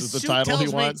thing is the title he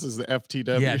wants is the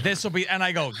FTW. Yeah, this will be, and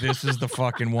I go, this is the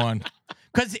fucking one.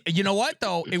 Because you know what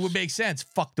though, it would make sense.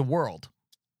 Fuck the world,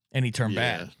 and he turned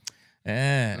bad.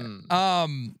 And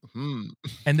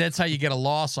that's how you get a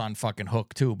loss on fucking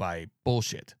Hook too, by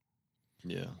bullshit.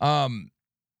 Yeah.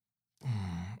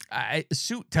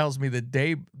 Suit tells me the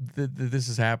day that this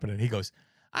is happening, he goes,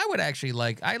 I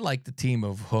like the team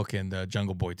of Hook and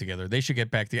Jungle Boy together. They should get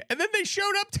back together. And then they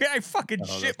showed up together. I fucking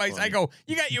shit myself. I go,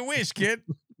 you got your wish, kid.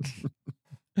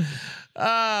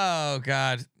 Oh,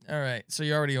 God. All right. So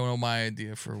you already know my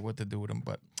idea for what to do with them.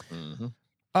 But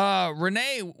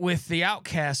Renee with the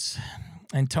Outcasts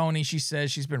and Tony, she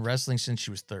says she's been wrestling since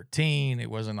she was 13. It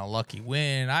wasn't a lucky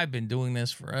win. I've been doing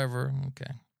this forever.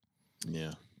 Okay.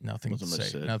 Yeah. Nothing to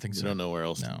say. Nothing to say. We don't know where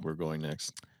else we're going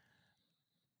next.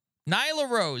 Nyla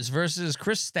Rose versus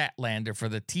Chris Statlander for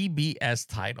the TBS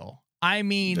title. I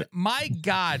mean, my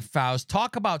God, Faust,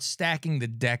 talk about stacking the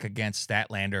deck against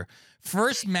Statlander.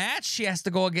 First match, she has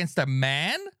to go against a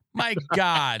man? My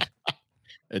God.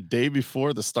 A day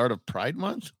before the start of Pride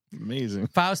Month? Amazing.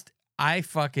 Faust, I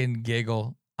fucking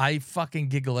giggle. I fucking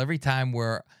giggle every time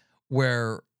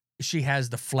where she has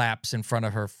the flaps in front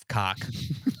of her cock.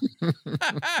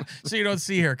 So you don't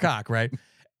see her cock, right?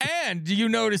 And do you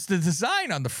notice the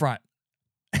design on the front?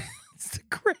 It's the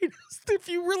greatest if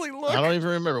you really look. I don't even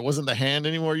remember. It wasn't the hand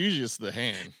anymore. Usually it's the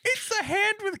hand. It's the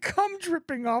hand with cum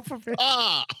dripping off of it.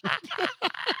 Ah!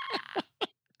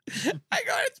 I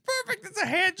go, it's perfect. It's a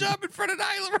hand job in front of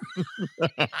Nyla.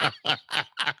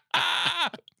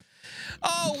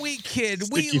 Oh, we kid.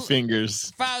 Sticky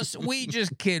fingers. Faust, we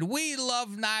just kid. We love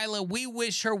Nyla. We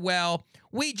wish her well.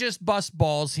 We just bust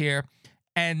balls here.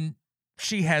 And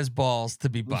she has balls to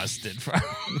be busted.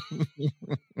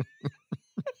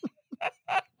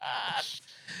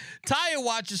 Taya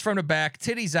watches from the back.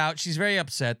 Titties out. She's very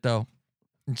upset, though.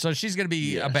 And so she's going to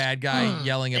be a bad guy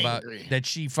yelling about that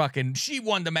she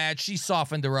won the match. She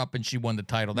softened her up and she won the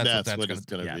title. That's what it's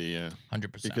going to be. Yeah.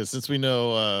 100%. Because since we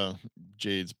know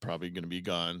Jade's probably going to be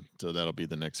gone, so that'll be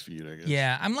the next feud, I guess.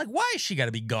 Yeah. I'm like, why is she got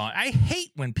to be gone? I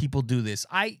hate when people do this.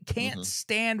 I can't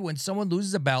stand when someone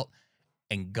loses a belt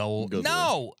and go.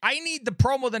 No, I need the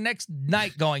promo the next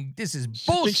night going, this is bullshit.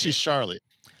 I think she's Charlotte.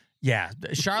 Yeah.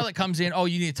 Charlotte comes in. Oh,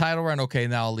 you need a title run? Okay,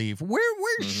 now I'll leave. Where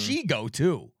does she go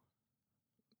to?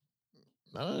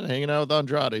 Hanging out with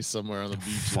Andrade somewhere on the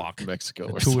beach in Mexico.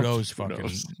 Or two of those fucking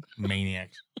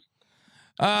maniacs.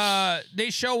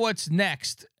 They show what's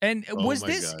next. And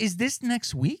is this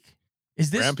next week?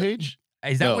 Is this Rampage?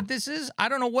 Is that what this is? I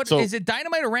don't know what is it,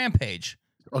 Dynamite or Rampage?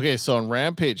 Okay, so on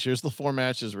Rampage, here's the 4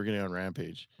 matches we're getting on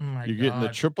Rampage. You're getting the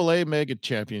AAA Mega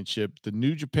Championship, the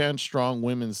New Japan Strong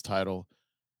Women's title,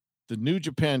 the New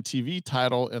Japan TV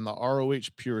title, and the ROH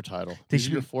Pure title. These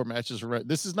are your 4 matches.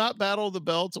 This is not Battle of the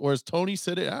Belts, or as Tony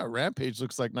said it, Rampage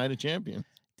looks like Night of Champions.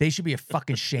 They should be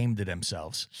fucking ashamed of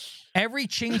themselves. Every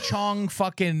ching chong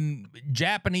fucking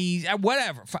Japanese,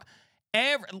 whatever.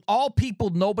 All people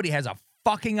nobody has a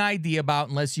fucking idea about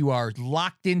unless you are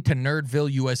locked into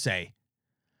Nerdville, USA.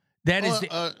 That is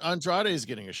Andrade is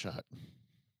getting a shot.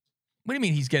 What do you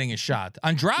mean he's getting a shot?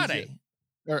 Andrade?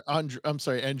 I'm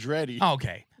sorry, Andretti. Oh,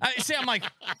 okay. I'm like,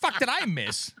 fuck did I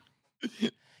miss?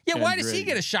 Yeah, why does he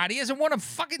get a shot? He hasn't won a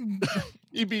fucking...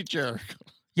 He beat Jericho.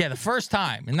 Yeah, the first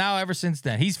time. And now ever since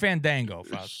then. He's Fandango,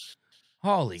 folks.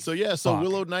 Holy So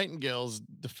Willow Nightingale's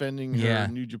defending her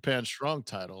New Japan Strong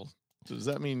title. So does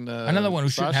that mean... another one who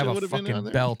shouldn't have a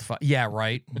fucking belt. Yeah,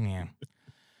 right.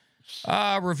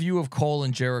 Yeah. Review of Cole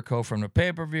and Jericho from the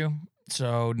pay-per-view.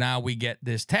 So now we get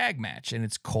this tag match, and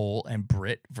it's Cole and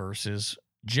Britt versus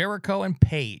Jericho and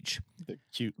Paige. The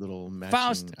cute little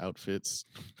matching outfits.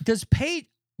 Does Paige...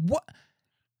 What...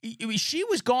 She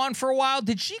was gone for a while.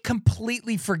 Did she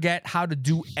completely forget how to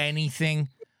do anything?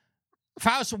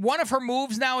 Faust, one of her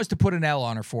moves now is to put an L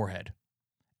on her forehead.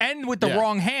 And with the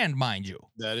wrong hand, mind you.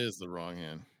 That is the wrong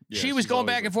hand. Yeah, she was going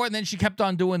back and forth, and then she kept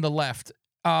on doing the left.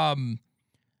 And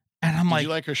I'm like... Did you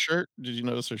like her shirt? Did you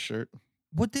notice her shirt?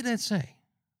 What did it say?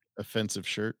 Offensive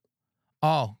shirt.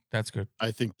 Oh, that's good.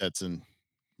 I think that's in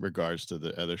regards to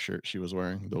the other shirt she was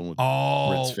wearing. The one with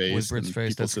Britt's face. With Britt's face.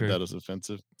 People That's said good. that was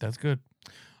offensive. That's good.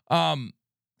 I'm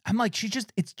like, she's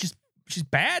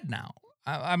bad now.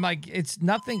 I'm like, it's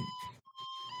nothing.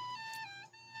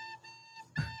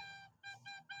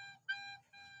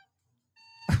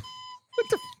 What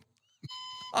the?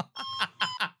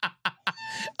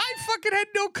 I fucking had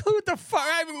no clue what the fuck.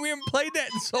 We haven't played that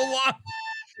in so long.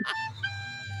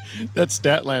 That's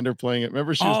Statlander playing it.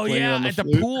 Remember she was playing it on the at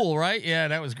flute? The pool, right? Yeah,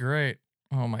 that was great.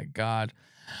 Oh my God.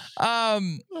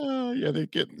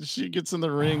 She gets in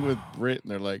the ring with Britt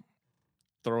and they're like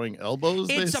throwing elbows.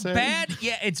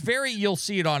 It's very, you'll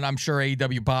see it on, I'm sure,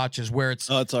 AEW botches where it's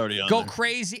already on go there.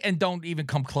 crazy and don't even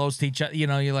come close to each other. You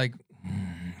know, you're like,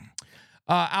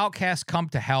 Outcasts come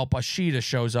to help. Ashita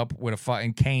shows up with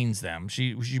and canes them.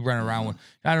 She ran around with,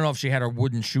 I don't know if she had her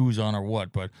wooden shoes on or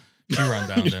what, but she ran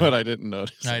down there. But I didn't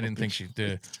notice. I didn't think she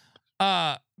did.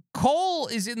 Cole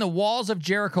is in the walls of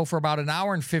Jericho for about an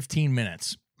hour and 15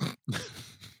 minutes.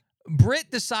 Britt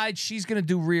decides she's going to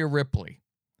do Rhea Ripley.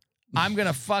 I'm going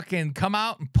to fucking come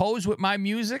out and pose with my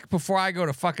music before I go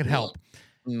to fucking help.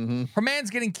 Mm-hmm. Her man's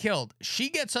getting killed. She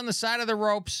gets on the side of the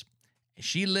ropes.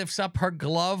 She lifts up her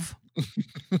glove.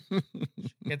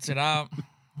 Gets it out.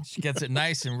 She gets it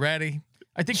nice and ready.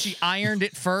 I think she ironed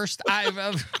it first.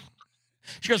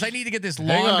 She goes, I need to get this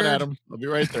laundered. Hang on, Adam. I'll be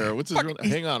right there. What's his real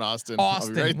name? Hang on, Austin.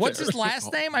 Austin. Right What's there. his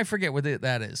last name? I forget what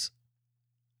that is.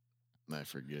 I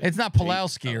forget. It's not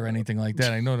Pulowski or anything like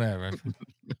that. I know that, right?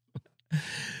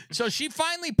 So she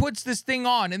finally puts this thing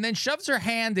on and then shoves her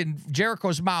hand in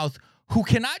Jericho's mouth, who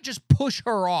cannot just push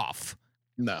her off.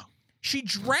 No. She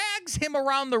drags him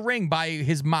around the ring by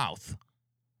his mouth.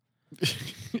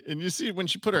 And you see, when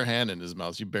she put her hand in his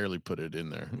mouth, she barely put it in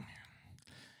there.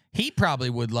 He probably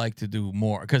would like to do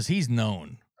more because he's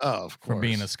known Of for course.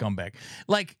 being a scumbag.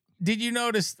 Like, did you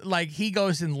notice, like, he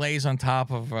goes and lays on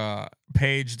top of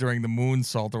Paige during the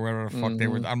moonsault or whatever the fuck they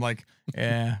were. I'm like,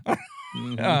 yeah.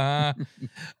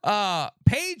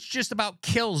 Paige just about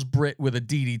kills Britt with a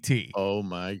DDT. Oh,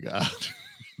 my God.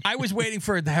 I was waiting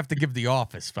for it to have to give the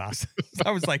office, Faust.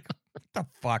 I was like, what the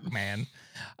fuck, man?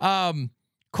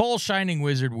 Cole Shining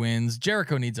Wizard wins.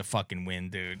 Jericho needs a fucking win,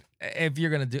 dude. If you're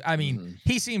going to do, I mean,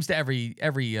 he seems to every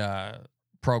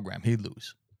program he'd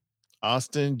lose.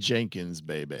 Austin Jenkins,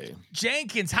 baby.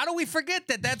 Jenkins. How do we forget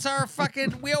that? That's our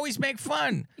fucking, we always make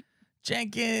fun.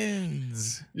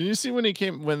 Jenkins. Did you see when they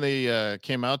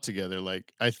came out together?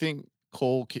 Like, I think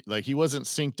Cole, like, he wasn't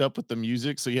synced up with the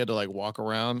music, so he had to like walk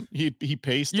around. He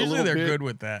paced Usually a little they're bit. good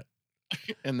with that.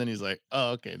 And then he's like,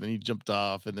 oh, okay. Then he jumped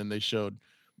off, and then they showed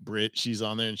Britt. She's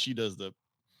on there, and she does the.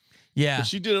 Yeah. But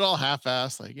she did it all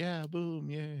half-assed, like, yeah, boom,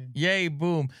 yay. Yay,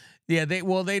 boom. Yeah, they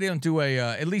didn't do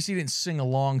at least he didn't sing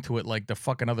along to it like the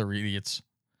fucking other idiots.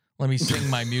 Let me sing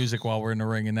my music while we're in the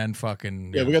ring and then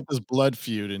fucking. Yeah, we got this blood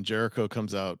feud, and Jericho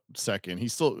comes out second.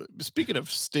 He's still, speaking of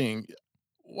Sting,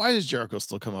 why does Jericho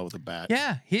still come out with a bat?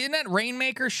 Yeah, isn't that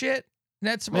Rainmaker shit?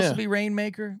 That's supposed to be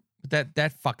Rainmaker?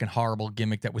 That fucking horrible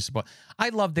gimmick that was supposed. I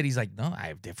love that he's like, no, I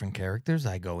have different characters.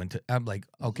 I'm like,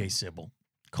 okay, Sybil,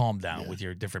 calm down with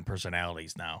your different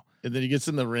personalities now. And then he gets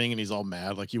in the ring and he's all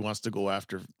mad, like he wants to go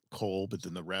after Cole, but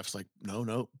then the ref's like,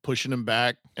 no, pushing him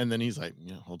back. And then he's like,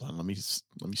 yeah, hold on, let me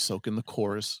soak in the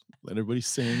chorus, let everybody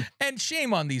sing. And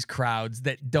shame on these crowds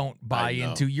that don't buy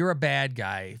into you're a bad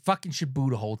guy. Fucking should boo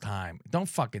the whole time. Don't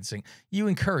fucking sing. You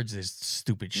encourage this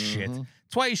stupid shit.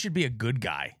 That's why you should be a good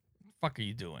guy. Fuck are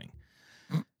you doing?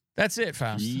 That's it,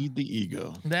 Faust. Feed the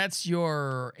ego. That's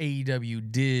your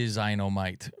AEW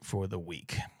Dynamite for the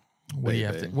week. What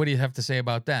do you have to say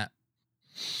about that?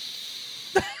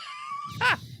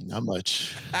 Not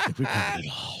much. I think we covered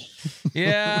it all.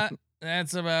 Yeah,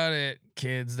 that's about it,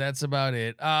 kids. That's about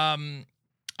it. I'll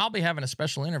be having a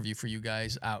special interview for you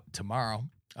guys out tomorrow.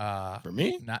 For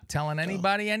me? Not telling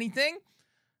anybody anything.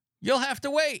 You'll have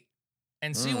to wait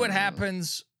and see what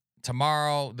happens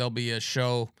tomorrow. There'll be a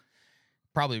show,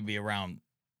 probably be around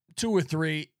 2 or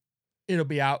 3. It'll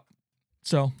be out.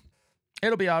 So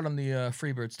it'll be out on the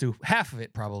Freebirds too. Half of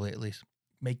it, probably, at least.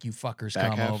 Make you fuckers Back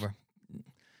come half. over.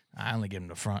 I only give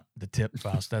them the tip,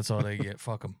 Faust. That's all they get.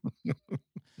 Fuck them. Go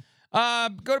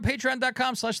to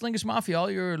patreon.com/Lingus Mafia. All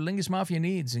your Lingus Mafia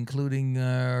needs, including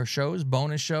shows,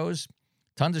 bonus shows,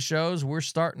 tons of shows. We're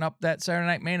starting up that Saturday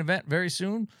night main event very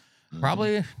soon,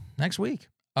 probably next week.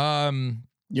 You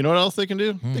know what else they can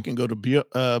do? They can go to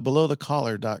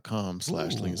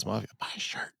belowthecollar.com/Lingus Mafia. Buy a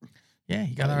shirt. Yeah,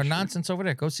 you got our nonsense over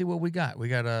there. Go see what we got. We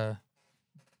got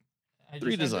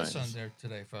 3 designs. This on there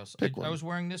today, Faust. Pick I one. was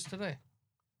wearing this today.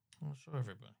 I'll show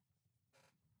everybody.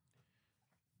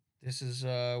 This is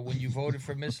when you voted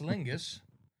for Miss Lingus.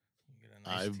 You get a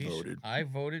nice t-shirt. I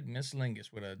voted Miss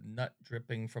Lingus with a nut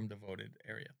dripping from the voted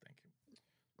area. Thank you.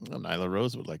 Well, Nyla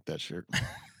Rose would like that shirt.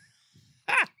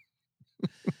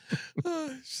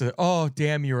 So, oh,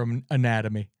 damn your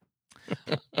anatomy.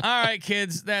 All right,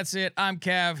 kids, that's it. I'm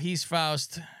Cav. He's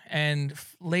Faust. And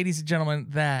ladies and gentlemen,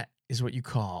 that is what you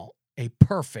call a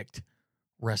perfect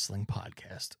wrestling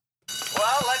podcast.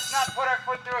 Well, let's not put our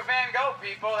foot through a Van Gogh,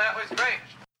 people. That was great.